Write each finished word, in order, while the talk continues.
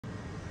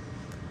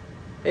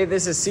Hey,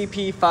 this is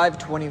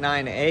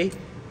CP529A.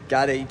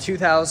 Got a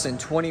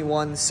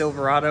 2021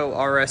 Silverado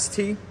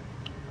RST.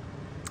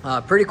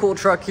 Pretty cool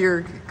truck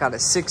here. Got a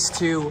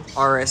 6.2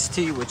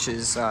 RST, which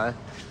is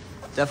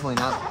definitely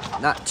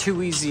not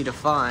too easy to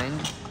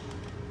find.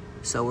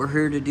 So we're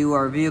here to do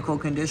our vehicle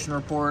condition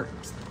report.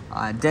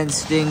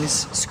 Dents, dings,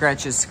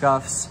 scratches,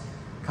 scuffs.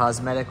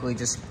 Cosmetically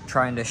just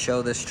trying to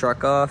show this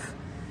truck off.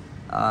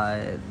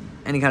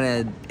 Any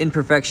kind of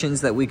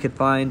imperfections that we could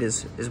find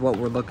is what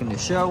we're looking to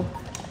show.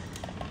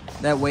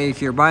 That way,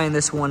 if you're buying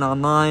this one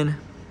online,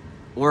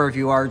 or if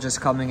you are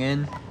just coming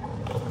in,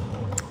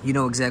 you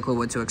know exactly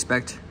what to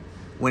expect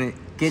when it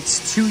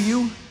gets to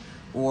you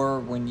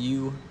or when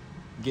you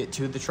get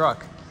to the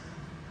truck.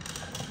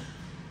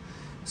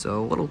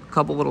 So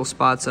couple little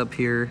spots up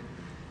here,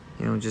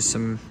 you know, just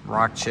some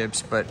rock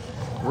chips, but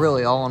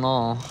really all in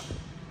all,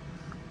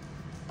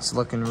 it's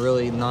looking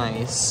really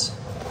nice.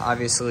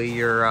 Obviously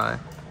your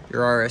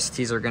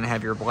RSTs are gonna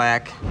have your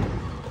black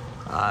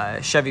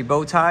Chevy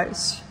bow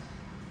ties.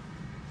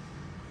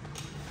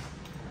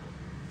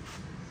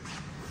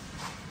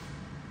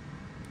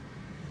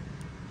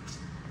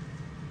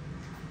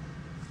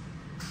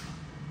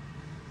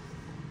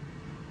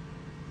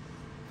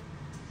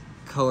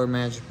 Color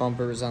match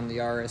bumpers on the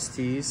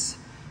RSTs,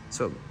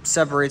 so it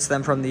separates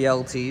them from the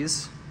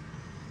LTs.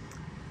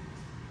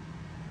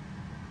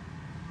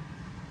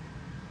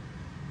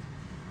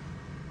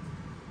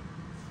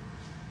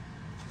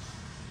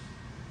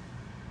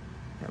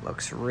 It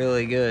looks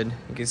really good.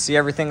 You can see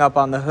everything up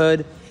on the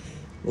hood.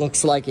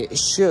 Looks like it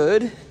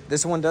should.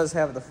 This one does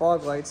have the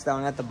fog lights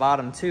down at the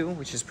bottom too,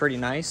 which is pretty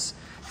nice.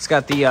 It's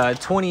got the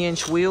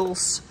 20-inch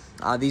wheels.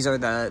 These are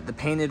the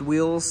painted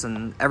wheels,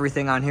 and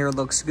everything on here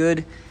looks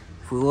good.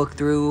 If we look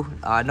through,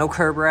 no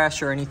curb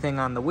rash or anything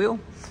on the wheel.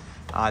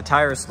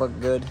 Tires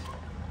look good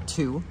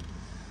too.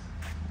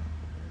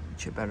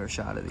 Get you a better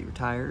shot of your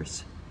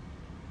tires.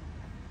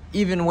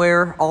 Even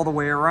wear all the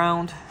way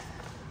around.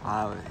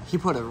 He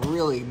put a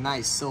really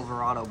nice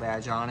Silverado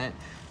badge on it,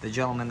 the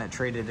gentleman that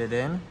traded it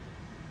in.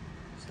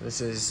 So this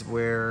is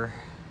where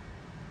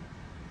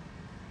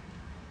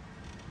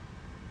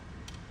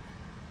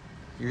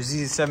your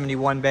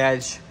Z71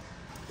 badge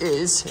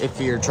is,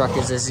 if your truck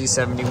is a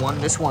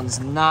Z71. This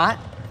one's not,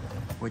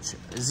 which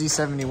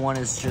Z71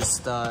 is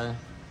just a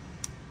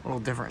little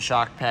different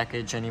shock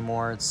package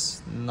anymore.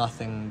 It's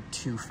nothing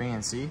too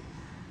fancy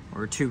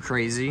or too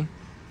crazy,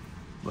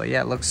 but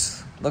yeah, it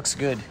looks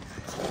good.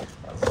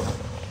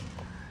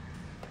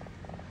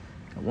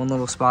 Got one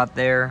little spot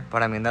there,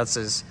 but I mean that's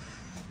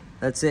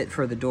it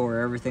for the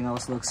door. Everything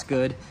else looks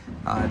good.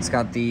 It's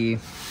got the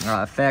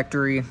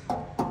factory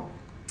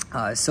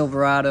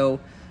Silverado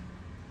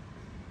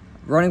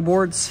running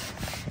boards,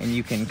 and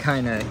you can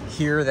kind of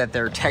hear that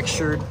they're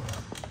textured.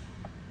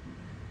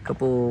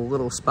 Couple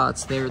little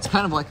spots there. It's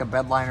kind of like a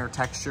bed liner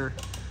texture.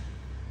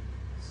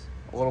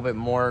 A little bit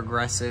more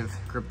aggressive.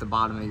 Grip the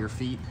bottom of your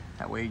feet.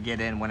 That way you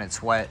get in when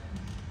it's wet,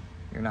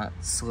 you're not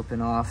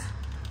slipping off.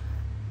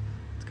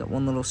 It's got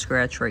one little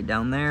scratch right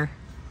down there.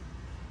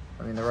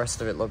 I mean, the rest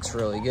of it looks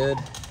really good.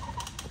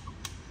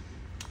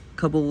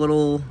 Couple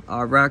little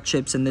rock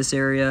chips in this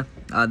area.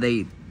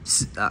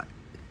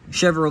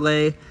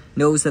 Chevrolet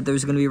knows that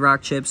there's going to be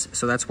rock chips,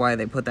 so that's why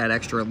they put that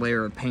extra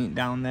layer of paint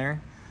down there.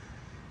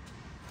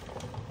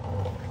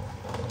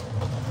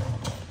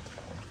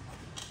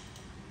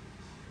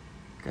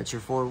 Got your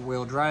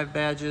four-wheel drive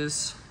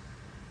badges,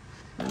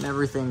 and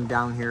everything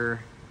down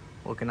here,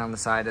 looking on the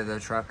side of the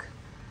truck,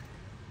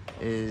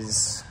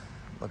 is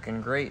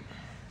looking great.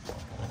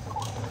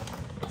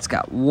 It's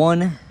got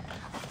one.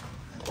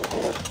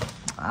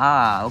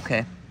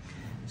 Okay.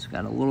 It's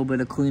got a little bit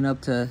of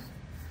cleanup to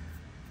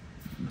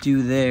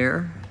do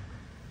there.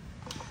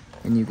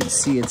 And you can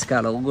see it's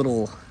got a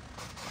little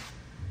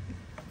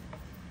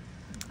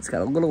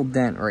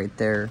dent right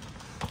there.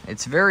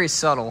 It's very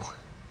subtle,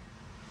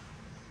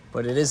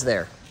 but it is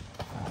there.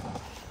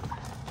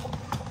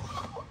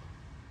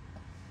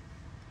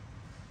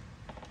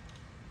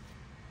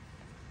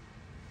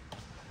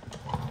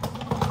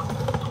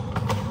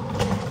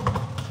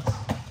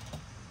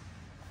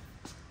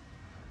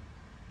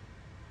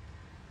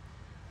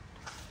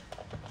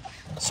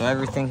 So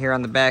everything here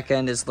on the back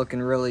end is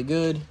looking really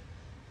good.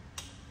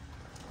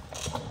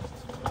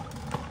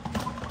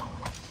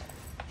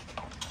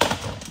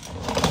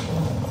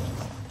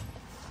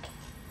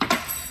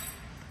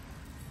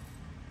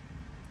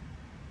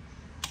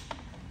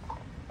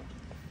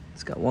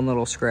 It's got one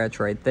little scratch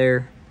right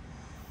there.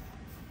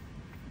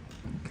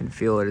 You can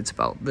feel it, it's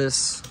about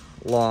this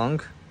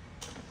long.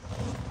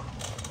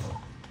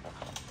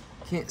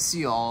 Can't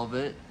see all of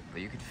it,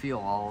 but you can feel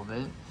all of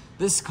it.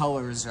 This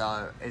color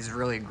is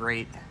really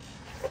great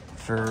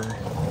for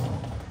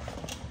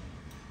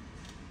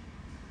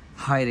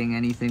hiding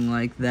anything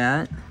like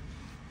that.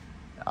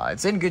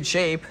 It's in good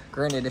shape.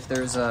 Granted, if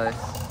there's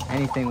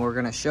anything, we're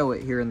gonna show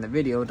it here in the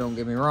video, don't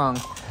get me wrong.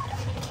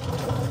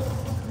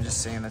 I'm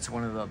just saying that's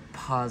one of the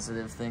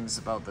positive things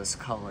about this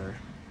color.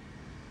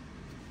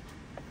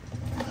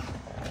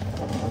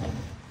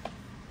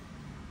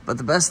 But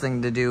the best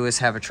thing to do is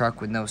have a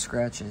truck with no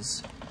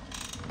scratches.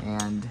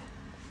 And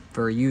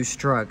for a used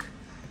truck,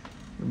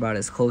 you're about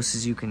as close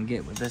as you can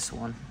get with this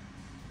one.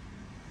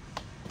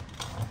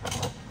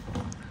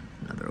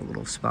 Another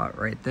little spot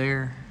right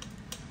there.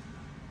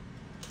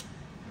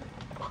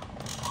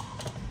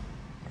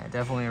 Yeah,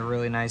 definitely a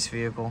really nice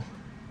vehicle.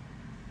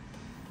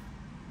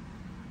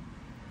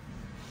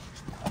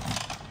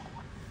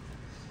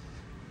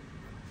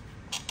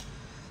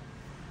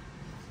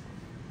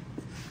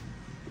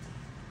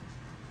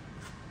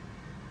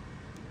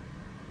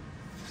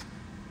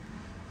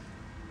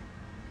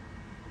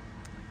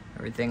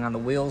 Everything on the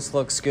wheels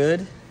looks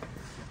good.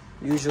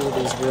 Usually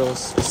these wheels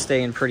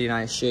stay in pretty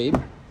nice shape.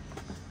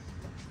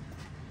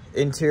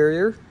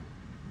 Interior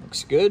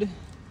looks good.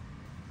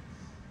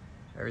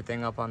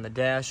 Everything up on the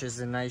dash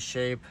is in nice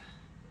shape.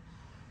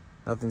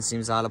 Nothing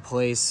seems out of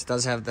place. It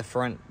does have the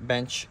front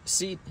bench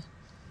seat.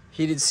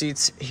 Heated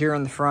seats here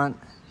in the front.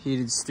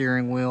 Heated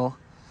steering wheel.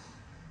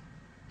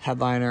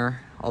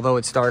 Headliner, although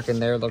it's dark in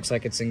there, looks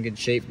like it's in good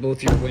shape.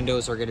 Both your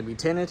windows are going to be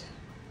tinted.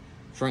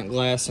 Front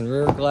glass and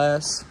rear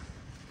glass.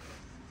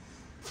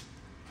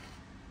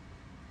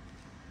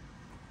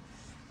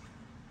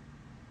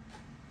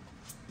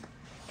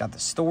 Got the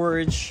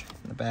storage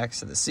in the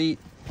backs of the seat.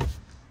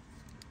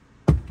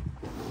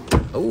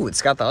 Oh,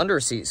 it's got the under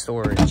seat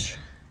storage.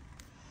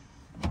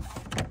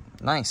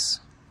 Nice.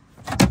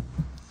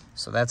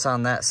 So that's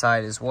on that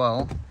side as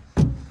well.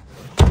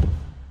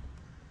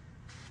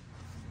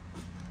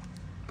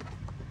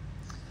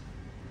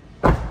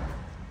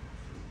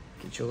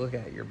 Get you a look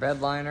at your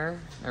bed liner.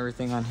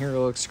 Everything on here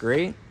looks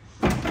great.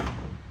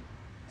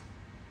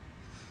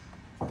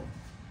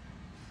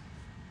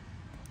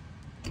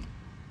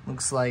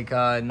 Looks like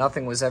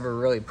nothing was ever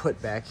really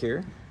put back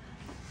here.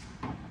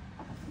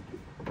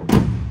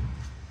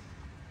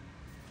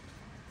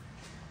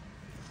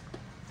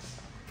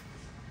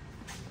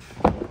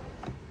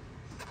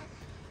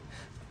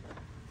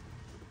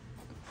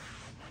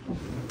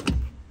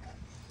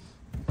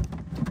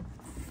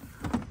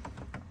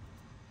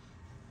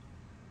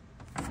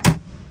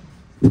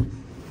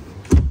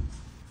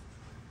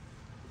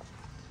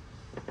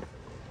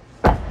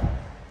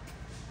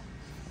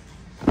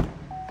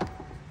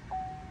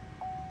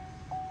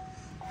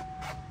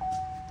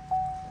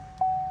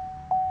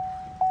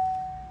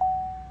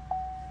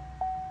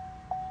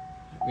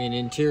 I mean,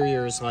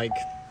 interior is like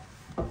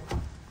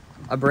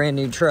a brand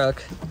new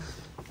truck.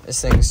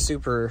 This thing's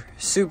super,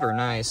 super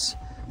nice.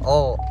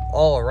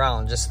 All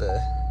around, just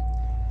a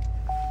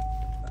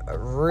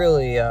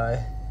really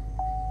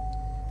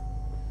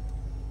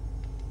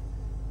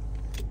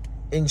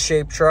in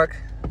shape truck.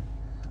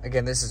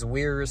 Again, this is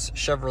Weir's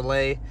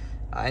Chevrolet.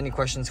 Any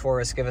questions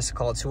for us, give us a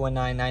call at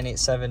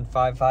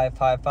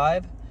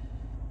 219-987-5555.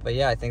 But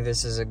yeah, I think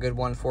this is a good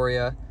one for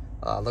you.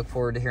 Look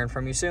forward to hearing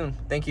from you soon.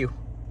 Thank you.